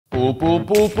Pull, pull,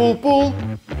 pull, pull, pull.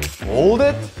 Hold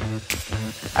it.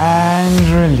 And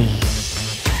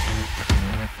release.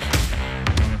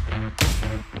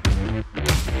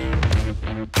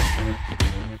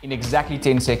 In exactly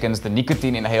 10 seconds, the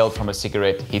nicotine inhaled from a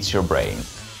cigarette hits your brain.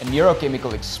 A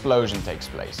neurochemical explosion takes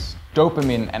place.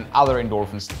 Dopamine and other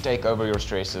endorphins take over your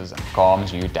stresses and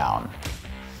calms you down.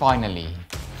 Finally,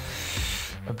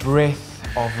 a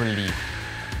breath of relief.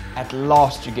 At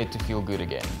last you get to feel good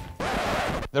again.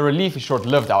 The relief is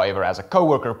short-lived, however, as a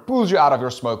coworker pulls you out of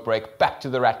your smoke break, back to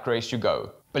the rat race you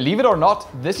go. Believe it or not,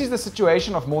 this is the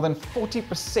situation of more than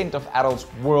 40% of adults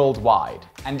worldwide.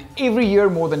 And every year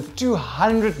more than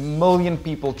 200 million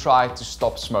people try to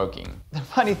stop smoking. The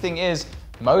funny thing is,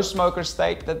 most smokers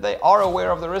state that they are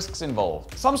aware of the risks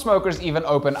involved. Some smokers even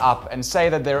open up and say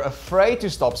that they're afraid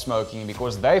to stop smoking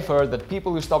because they've heard that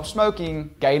people who stop smoking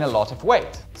gain a lot of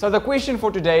weight. So the question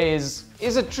for today is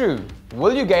it true?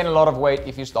 Will you gain a lot of weight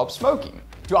if you stop smoking?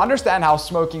 To understand how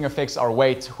smoking affects our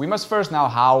weight, we must first know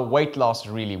how weight loss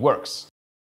really works.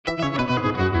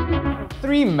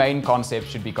 Three main concepts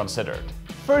should be considered.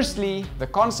 Firstly, the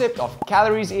concept of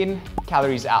calories in,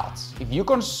 calories out. If you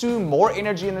consume more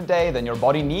energy in a day than your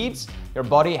body needs, your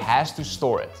body has to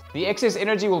store it. The excess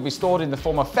energy will be stored in the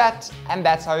form of fat, and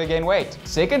that's how you gain weight.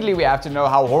 Secondly, we have to know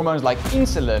how hormones like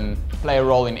insulin play a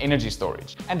role in energy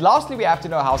storage. And lastly, we have to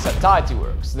know how satiety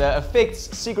works, the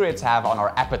effects cigarettes have on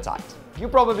our appetite. You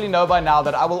probably know by now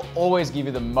that I will always give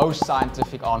you the most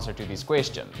scientific answer to this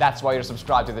question. That's why you're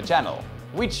subscribed to the channel.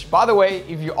 Which, by the way,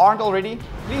 if you aren't already,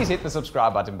 please hit the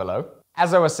subscribe button below.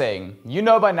 As I was saying, you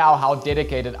know by now how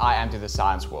dedicated I am to the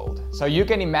science world. So you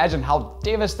can imagine how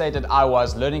devastated I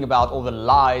was learning about all the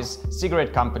lies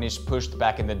cigarette companies pushed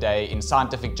back in the day in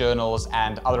scientific journals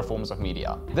and other forms of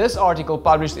media. This article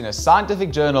published in a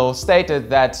scientific journal stated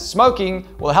that smoking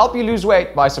will help you lose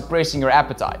weight by suppressing your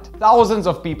appetite. Thousands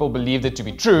of people believed it to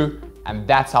be true, and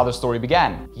that's how the story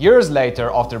began. Years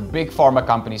later, after big pharma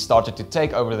companies started to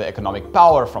take over the economic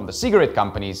power from the cigarette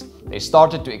companies, they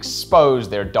started to expose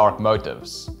their dark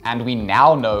motives. And we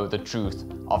now know the truth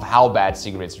of how bad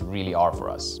cigarettes really are for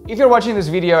us. If you're watching this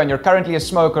video and you're currently a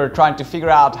smoker trying to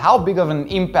figure out how big of an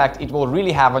impact it will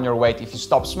really have on your weight if you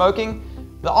stop smoking,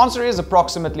 the answer is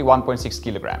approximately 1.6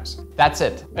 kilograms. That's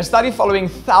it. A study following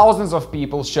thousands of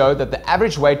people showed that the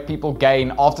average weight people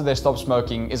gain after they stop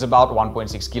smoking is about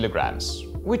 1.6 kilograms,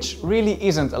 which really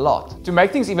isn't a lot. To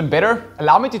make things even better,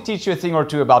 allow me to teach you a thing or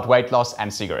two about weight loss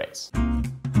and cigarettes.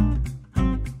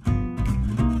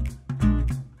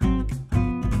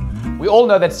 We all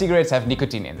know that cigarettes have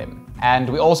nicotine in them. And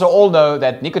we also all know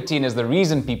that nicotine is the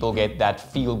reason people get that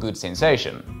feel-good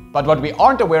sensation. But what we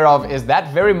aren't aware of is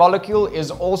that very molecule is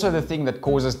also the thing that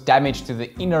causes damage to the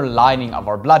inner lining of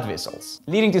our blood vessels,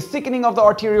 leading to thickening of the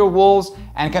arterial walls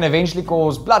and can eventually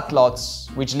cause blood clots,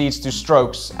 which leads to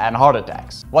strokes and heart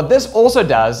attacks. What this also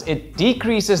does, it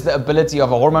decreases the ability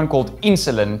of a hormone called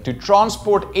insulin to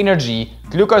transport energy,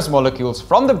 glucose molecules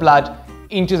from the blood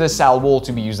into the cell wall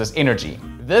to be used as energy.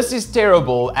 This is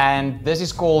terrible, and this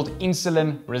is called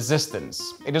insulin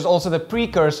resistance. It is also the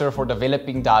precursor for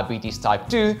developing diabetes type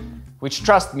 2, which,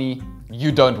 trust me,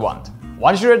 you don't want.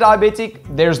 Once you're a diabetic,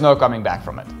 there's no coming back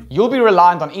from it. You'll be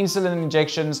reliant on insulin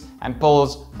injections and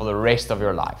pills for the rest of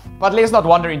your life. But let's not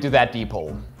wander into that deep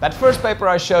hole. That first paper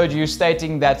I showed you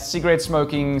stating that cigarette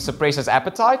smoking suppresses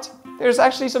appetite, there's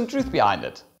actually some truth behind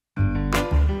it.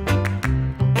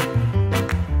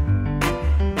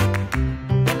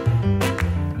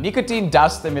 Nicotine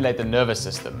does stimulate the nervous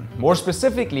system. More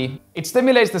specifically, it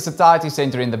stimulates the satiety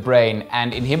center in the brain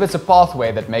and inhibits a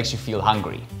pathway that makes you feel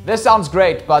hungry. This sounds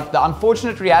great, but the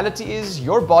unfortunate reality is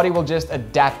your body will just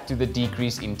adapt to the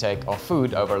decreased intake of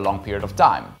food over a long period of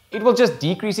time. It will just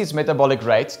decrease its metabolic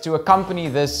rate to accompany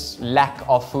this lack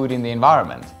of food in the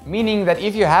environment. Meaning that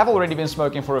if you have already been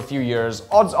smoking for a few years,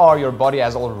 odds are your body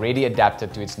has already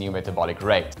adapted to its new metabolic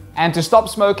rate. And to stop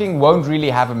smoking won't really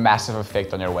have a massive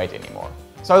effect on your weight anymore.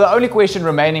 So the only question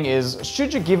remaining is,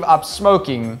 should you give up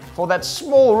smoking for that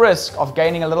small risk of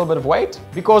gaining a little bit of weight?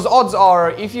 Because odds are,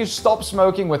 if you stop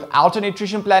smoking without a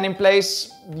nutrition plan in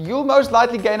place, you'll most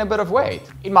likely gain a bit of weight.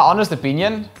 In my honest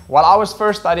opinion, while I was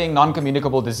first studying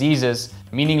non-communicable diseases,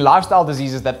 meaning lifestyle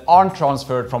diseases that aren't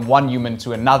transferred from one human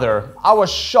to another, I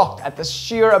was shocked at the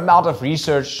sheer amount of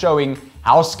research showing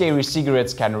how scary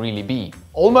cigarettes can really be.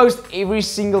 Almost every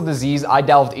single disease I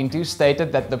delved into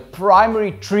stated that the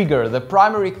primary trigger, the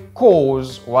primary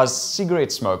cause was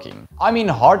cigarette smoking. I mean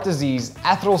heart disease,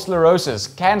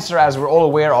 atherosclerosis, cancer as we're all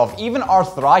aware of, even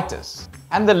arthritis.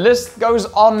 And the list goes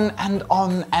on and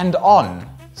on and on.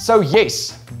 So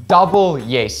yes, double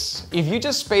yes. If you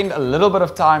just spend a little bit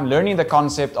of time learning the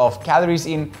concept of calories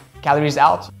in, calories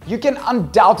out, you can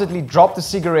undoubtedly drop the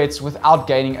cigarettes without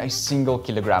gaining a single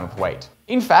kilogram of weight.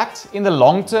 In fact, in the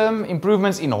long term,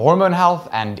 improvements in hormone health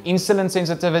and insulin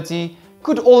sensitivity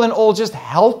could all in all just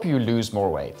help you lose more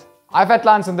weight. I've had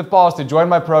clients in the past who joined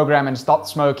my program and stopped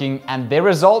smoking, and their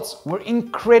results were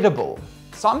incredible.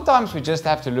 Sometimes we just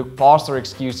have to look past our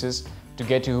excuses to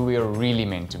get to who we are really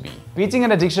meant to be. Beating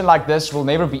an addiction like this will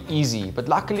never be easy, but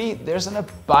luckily there's an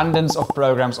abundance of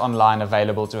programs online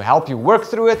available to help you work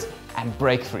through it and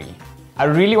break free. I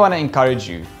really want to encourage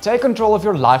you, take control of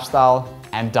your lifestyle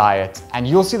and diet, and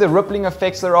you'll see the rippling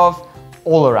effects thereof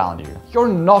all around you. You're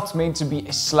not meant to be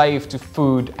a slave to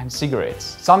food and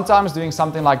cigarettes. Sometimes doing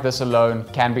something like this alone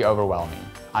can be overwhelming.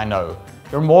 I know.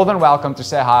 You're more than welcome to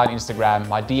say hi on Instagram.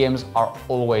 My DMs are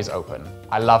always open.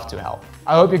 I love to help.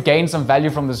 I hope you gained some value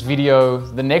from this video.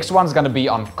 The next one's gonna be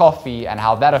on coffee and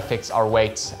how that affects our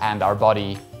weight and our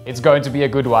body. It's going to be a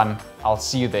good one. I'll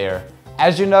see you there.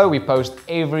 As you know, we post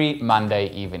every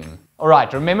Monday evening. All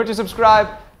right, remember to subscribe.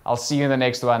 I'll see you in the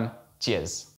next one. Cheers.